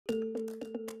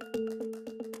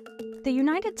The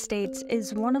United States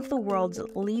is one of the world's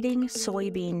leading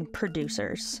soybean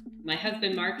producers. My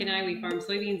husband Mark and I, we farm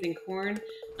soybeans and corn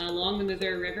along the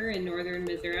Missouri River in northern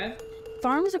Missouri.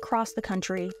 Farms across the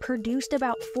country produced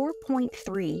about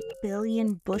 4.3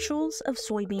 billion bushels of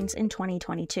soybeans in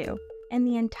 2022, and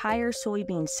the entire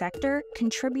soybean sector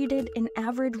contributed an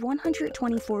average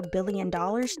 $124 billion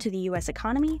to the U.S.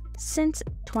 economy since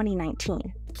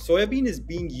 2019. Soybean is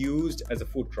being used as a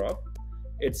food crop,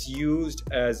 it's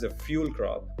used as a fuel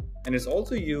crop, and it's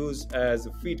also used as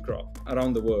a feed crop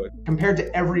around the world. Compared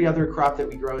to every other crop that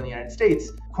we grow in the United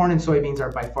States, corn and soybeans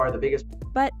are by far the biggest.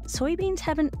 But soybeans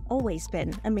haven't always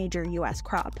been a major U.S.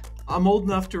 crop. I'm old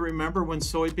enough to remember when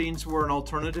soybeans were an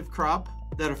alternative crop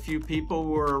that a few people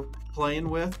were playing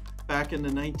with back in the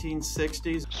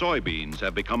 1960s. Soybeans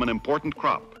have become an important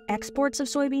crop. Exports of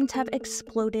soybeans have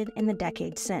exploded in the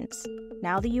decades since.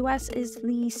 Now the U.S. is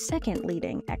the second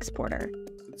leading exporter.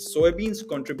 Soybeans'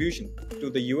 contribution to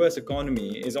the U.S.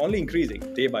 economy is only increasing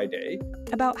day by day.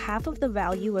 About half of the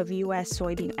value of U.S.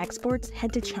 soybean exports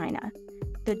head to China.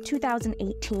 The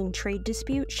 2018 trade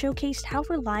dispute showcased how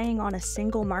relying on a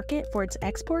single market for its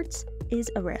exports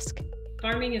is a risk.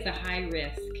 Farming is a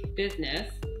high-risk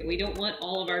business. We don't want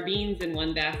all of our beans in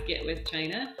one basket with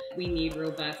China. We need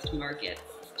robust markets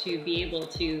to be able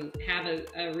to have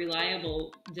a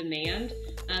reliable demand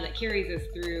that carries us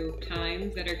through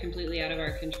times that are completely out of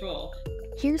our control.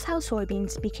 Here's how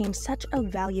soybeans became such a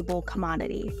valuable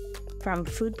commodity, from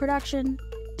food production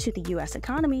to the U.S.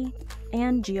 economy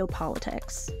and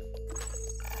geopolitics.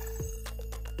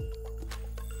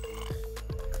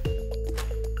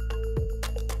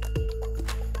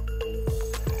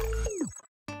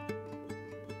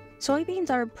 Soybeans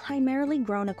are primarily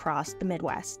grown across the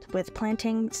Midwest, with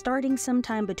planting starting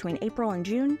sometime between April and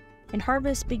June and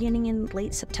harvest beginning in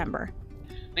late September.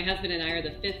 My husband and I are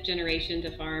the 5th generation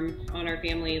to farm on our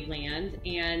family land,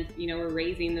 and we're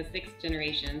raising the 6th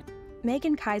generation.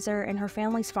 Megan Kaiser and her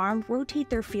family's farm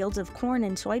rotate their fields of corn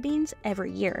and soybeans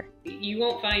every year. You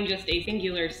won't find just a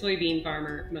singular soybean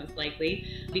farmer, most likely,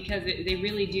 because they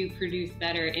really do produce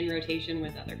better in rotation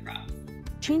with other crops.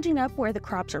 Changing up where the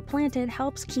crops are planted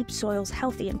helps keep soils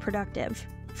healthy and productive.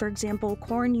 For example,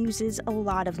 corn uses a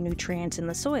lot of nutrients in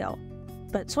the soil,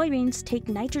 but soybeans take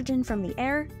nitrogen from the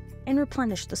air and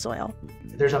replenish the soil.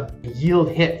 There's a yield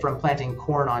hit from planting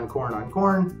corn on corn on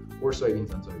corn, or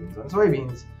soybeans on soybeans on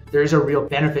soybeans. There's a real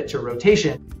benefit to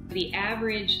rotation. The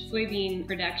average soybean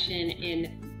production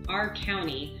in our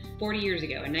county 40 years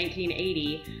ago, in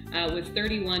 1980, was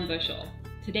 31 bushel.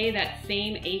 Today, that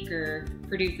same acre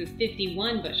produces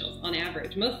 51 bushels on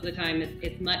average. Most of the time,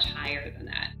 it's much higher than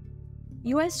that.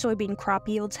 U.S. soybean crop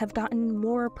yields have gotten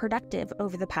more productive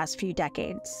over the past few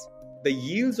decades. The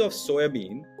yields of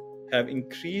soybean have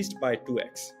increased by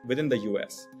 2x within the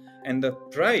U.S., and the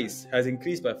price has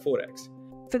increased by 4x.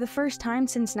 For the first time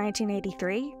since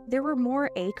 1983, there were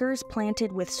more acres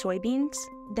planted with soybeans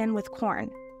than with corn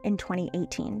in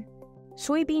 2018.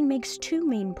 Soybean makes two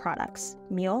main products,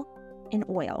 meal and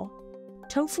oil.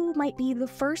 Tofu might be the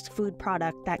first food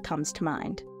product that comes to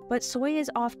mind, but soy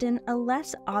is often a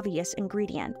less obvious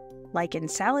ingredient, like in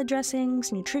salad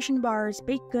dressings, nutrition bars,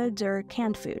 baked goods, or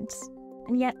canned foods.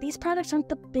 And yet, these products aren't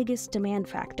the biggest demand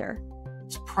factor.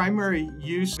 Its primary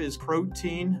use is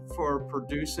protein for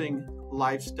producing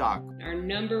livestock. Our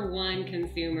number one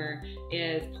consumer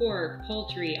is pork,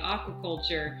 poultry,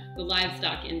 aquaculture, the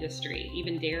livestock industry,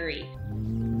 even dairy.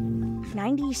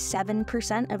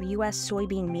 97% of U.S.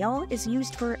 soybean meal is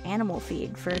used for animal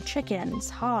feed for chickens,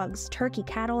 hogs, turkey,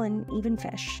 cattle, and even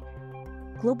fish.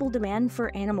 Global demand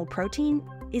for animal protein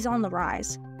is on the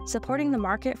rise, supporting the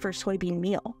market for soybean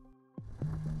meal.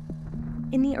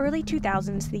 In the early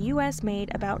 2000s, the U.S.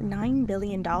 made about $9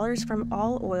 billion from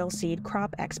all oilseed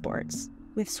crop exports,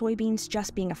 with soybeans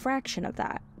just being a fraction of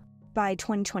that. By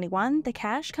 2021, the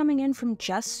cash coming in from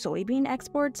just soybean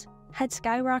exports had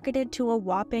skyrocketed to a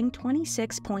whopping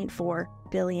 $26.4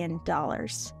 billion. Our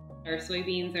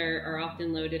soybeans are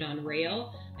often loaded on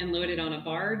rail and loaded on a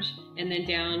barge and then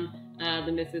down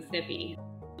the Mississippi.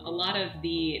 A lot of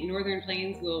the northern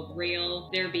plains will rail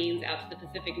their beans out to the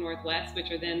Pacific Northwest,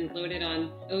 which are then loaded on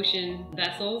ocean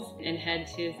vessels and head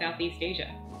to Southeast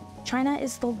Asia. China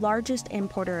is the largest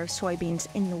importer of soybeans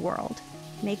in the world,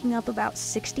 making up about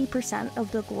 60%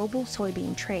 of the global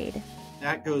soybean trade.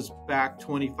 That goes back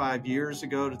 25 years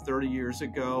ago to 30 years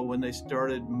ago when they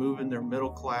started moving their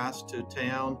middle class to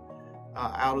town,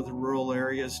 out of the rural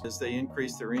areas as they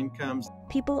increased their incomes.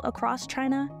 People across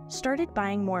China started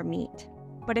buying more meat.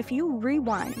 But if you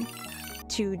rewind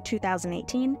to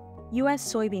 2018,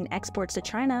 U.S. soybean exports to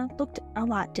China looked a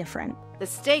lot different. The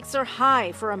stakes are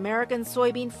high for American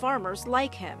soybean farmers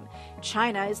like him.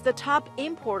 China is the top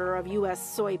importer of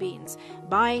U.S. soybeans,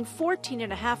 buying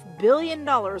 $14.5 billion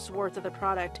worth of the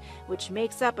product, which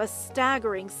makes up a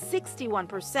staggering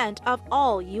 61% of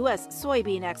all U.S.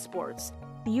 soybean exports.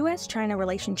 The U.S.-China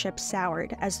relationship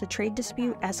soured as the trade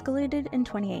dispute escalated in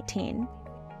 2018.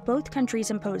 Both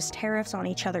countries imposed tariffs on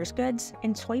each other's goods,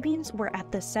 and soybeans were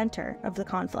at the center of the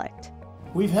conflict.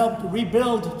 We've helped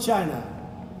rebuild China.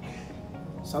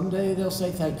 Someday they'll say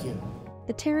thank you.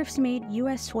 The tariffs made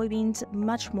U.S. soybeans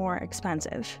much more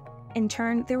expensive. In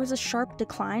turn, there was a sharp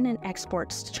decline in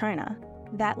exports to China.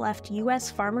 That left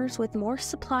U.S. farmers with more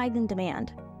supply than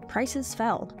demand. Prices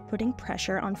fell, putting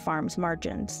pressure on farms'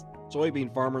 margins.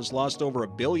 Soybean farmers lost over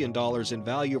 $1 billion in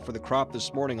value for the crop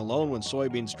this morning alone when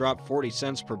soybeans dropped 40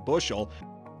 cents per bushel.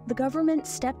 The government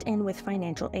stepped in with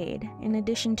financial aid, in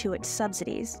addition to its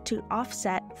subsidies, to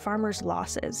offset farmers'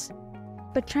 losses.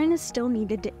 But China still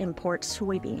needed to import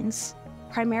soybeans,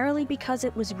 primarily because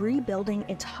it was rebuilding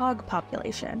its hog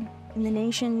population, and the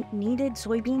nation needed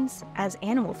soybeans as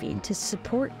animal feed to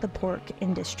support the pork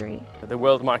industry. The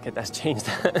world market has changed,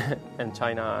 and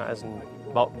China hasn't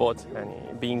bought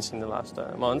any beans in the last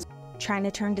months. China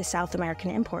turned to South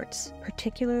American imports,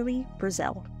 particularly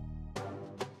Brazil.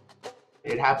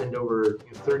 It happened over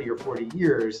 30 or 40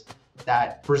 years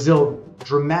that Brazil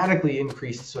dramatically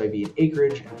increased soybean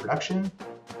acreage and production.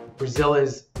 Brazil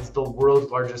is the world's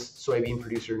largest soybean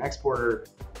producer and exporter.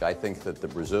 I think that the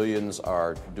Brazilians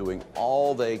are doing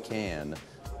all they can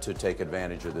to take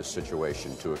advantage of this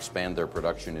situation, to expand their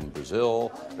production in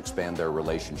Brazil, expand their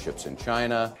relationships in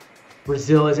China.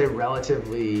 Brazil is a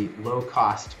relatively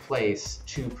low-cost place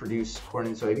to produce corn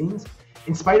and soybeans,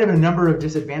 in spite of a number of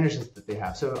disadvantages that they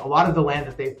have. So a lot of the land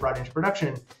that they've brought into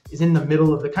production is in the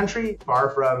middle of the country, far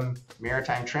from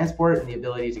maritime transport and the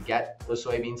ability to get those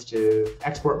soybeans to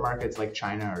export markets like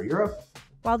China or Europe.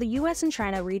 While the U.S. and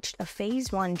China reached a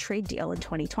Phase 1 trade deal in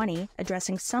 2020,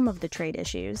 addressing some of the trade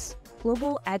issues,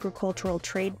 global agricultural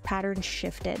trade patterns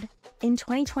shifted. In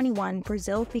 2021,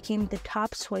 Brazil became the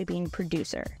top soybean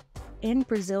producer, and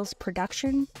Brazil's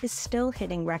production is still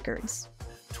hitting records.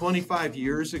 25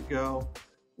 years ago,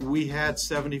 we had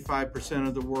 75%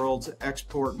 of the world's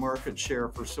export market share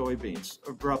for soybeans,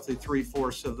 roughly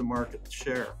 3/4 of the market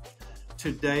share.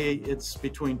 Today, it's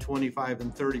between 25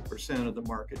 and 30% of the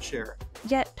market share.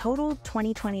 Yet, total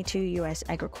 2022 U.S.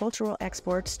 agricultural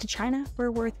exports to China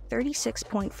were worth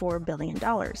 $36.4 billion,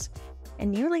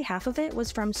 and nearly half of it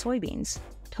was from soybeans,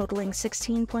 totaling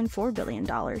 $16.4 billion.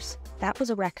 That was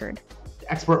a record.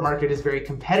 The export market is very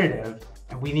competitive,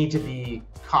 and we need to be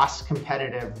cost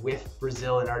competitive with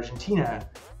Brazil and Argentina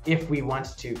if we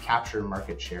want to capture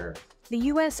market share. The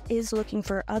U.S. is looking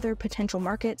for other potential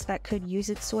markets that could use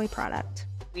its soy product.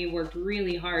 We worked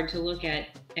really hard to look at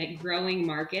growing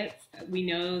markets. We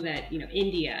know that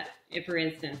India, for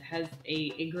instance, has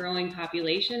a growing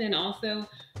population, and also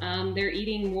they're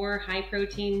eating more high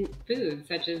protein foods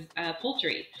such as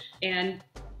poultry. And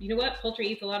you know what? Poultry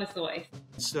eats a lot of soy.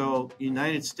 So the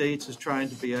United States is trying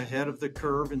to be ahead of the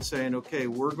curve and saying, okay,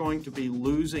 we're going to be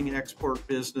losing export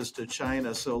business to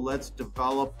China, so let's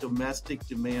develop domestic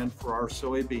demand for our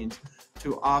soybeans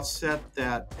to offset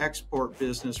that export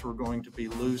business we're going to be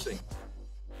losing.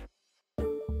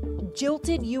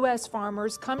 Jilted U.S.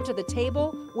 farmers come to the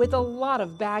table with a lot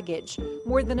of baggage,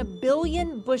 more than 1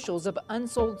 billion bushels of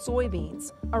unsold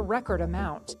soybeans, a record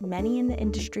amount. Many in the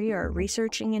industry are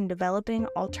researching and developing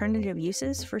alternative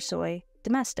uses for soy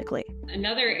domestically.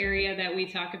 Another area that we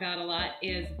talk about a lot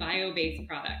is bio-based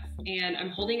products. And I'm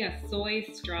holding a soy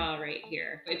straw right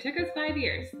here. It took us 5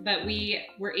 years, but we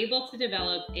were able to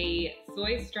develop a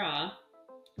soy straw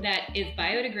that is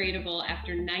biodegradable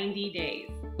after 90 days.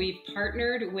 We've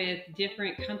partnered with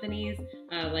different companies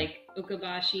like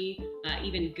Okabashi,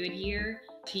 even Goodyear,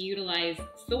 to utilize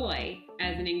soy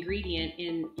as an ingredient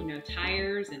in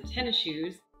tires and tennis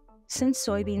shoes. Since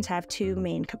soybeans have two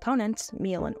main components,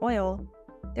 meal and oil,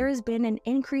 there has been an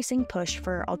increasing push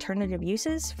for alternative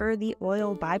uses for the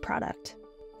oil byproduct.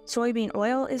 Soybean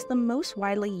oil is the most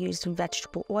widely used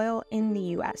vegetable oil in the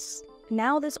U.S.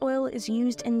 Now this oil is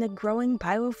used in the growing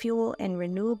biofuel and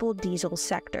renewable diesel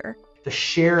sector. The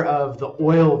share of the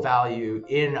oil value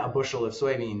in a bushel of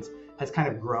soybeans has kind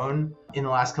of grown in the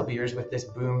last couple of years with this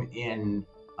boom in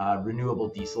renewable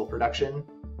diesel production.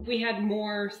 We had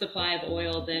more supply of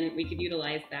oil than we could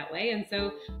utilize that way. And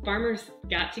so farmers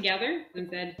got together and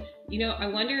said, I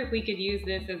wonder if we could use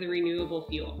this as a renewable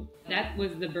fuel. That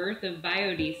was the birth of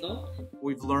biodiesel.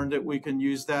 We've learned that we can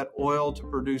use that oil to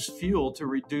produce fuel to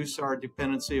reduce our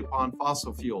dependency upon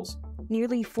fossil fuels.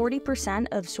 Nearly 40%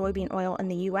 of soybean oil in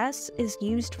the US is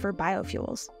used for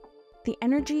biofuels. The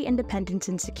Energy Independence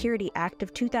and Security Act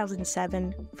of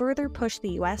 2007 further pushed the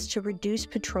US to reduce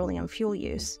petroleum fuel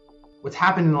use. What's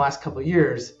happened in the last couple of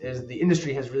years is the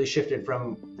industry has really shifted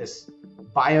from this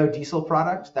biodiesel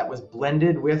product that was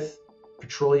blended with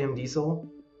petroleum diesel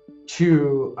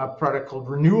to a product called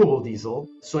renewable diesel.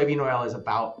 Soybean oil is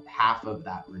about half of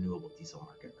that renewable diesel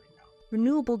market right now.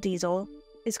 Renewable diesel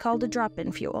is called a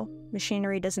drop-in fuel.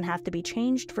 Machinery doesn't have to be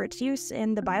changed for its use,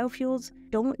 and the biofuels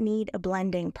don't need a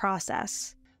blending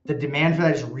process. The demand for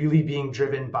that is really being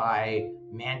driven by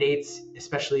mandates,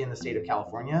 especially in the state of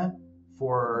California,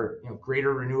 for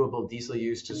greater renewable diesel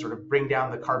use to sort of bring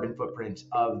down the carbon footprint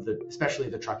of especially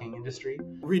the trucking industry.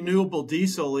 Renewable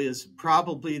diesel is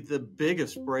probably the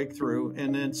biggest breakthrough,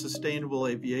 and then sustainable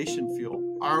aviation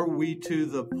fuel. Are we to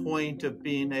the point of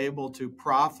being able to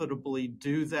profitably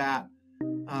do that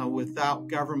without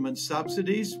government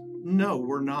subsidies? No,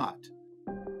 we're not.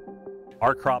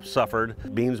 Our crops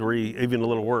suffered. Beans were even a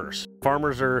little worse.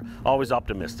 Farmers are always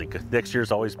optimistic. Next year's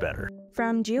always better.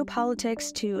 From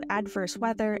geopolitics to adverse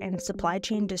weather and supply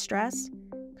chain distress,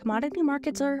 commodity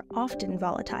markets are often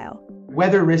volatile.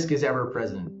 Weather risk is ever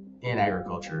present in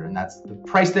agriculture, and that's the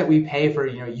price that we pay for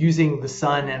using the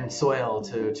sun and soil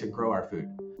to grow our food.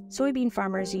 Soybean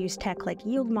farmers use tech like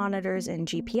yield monitors and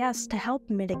GPS to help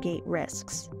mitigate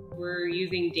risks. We're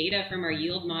using data from our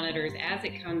yield monitors as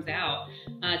it comes out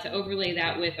to overlay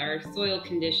that with our soil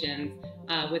conditions,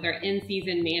 with our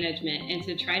in-season management, and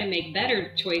to try to make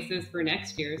better choices for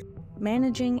next year.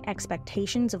 Managing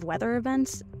expectations of weather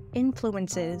events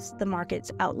influences the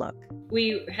market's outlook.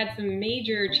 We had some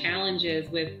major challenges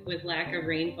with lack of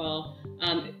rainfall.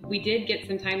 We did get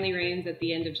some timely rains at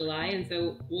the end of July, and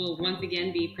so we'll once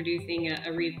again be producing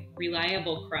a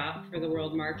reliable crop for the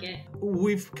world market.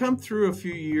 We've come through a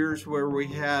few years where we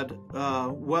had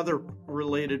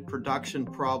weather-related production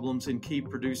problems in key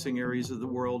producing areas of the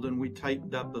world, and we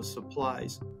tightened up the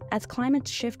supplies. As climates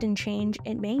shift and change,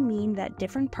 it may mean that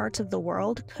different parts of the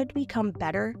world could become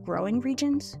better growing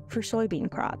regions for soybean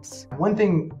crops. One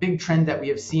big trend that we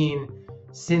have seen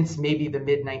since maybe the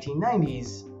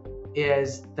mid-1990s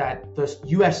is that the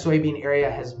U.S. soybean area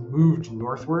has moved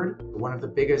northward. One of the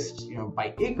biggest,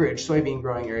 by acreage, soybean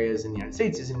growing areas in the United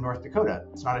States is in North Dakota.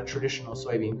 It's not a traditional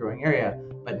soybean growing area,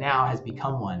 but now has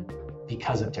become one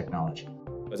because of technology.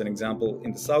 As an example,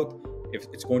 in the South, if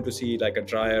it's going to see like a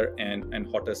drier and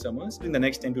hotter summers, in the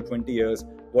next 10 to 20 years,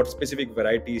 what specific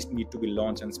varieties need to be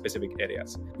launched in specific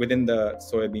areas within the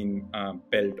soybean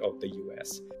belt of the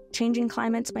U.S. Changing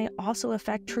climates may also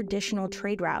affect traditional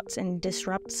trade routes and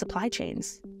disrupt supply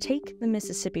chains. Take the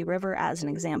Mississippi River as an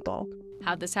example.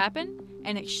 How'd this happen?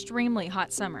 An extremely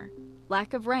hot summer,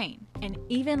 lack of rain, and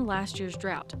even last year's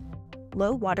drought.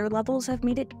 Low water levels have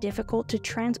made it difficult to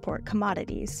transport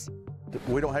commodities.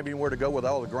 We don't have anywhere to go with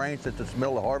all the grain since it's the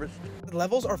middle of harvest. The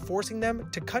levels are forcing them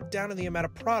to cut down on the amount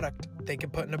of product they can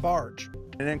put in a barge.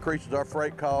 It increases our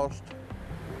freight cost,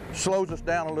 slows us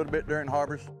down a little bit during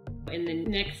harvest. In the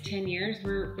next 10 years,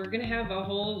 we're going to have a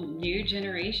whole new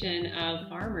generation of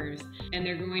farmers, and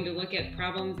they're going to look at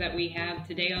problems that we have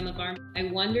today on the farm. I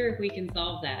wonder if we can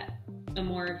solve that a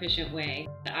more efficient way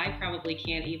that I probably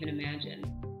can't even imagine.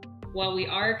 While we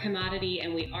are a commodity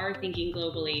and we are thinking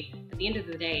globally, at the end of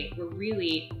the day, we're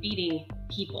really feeding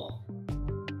people.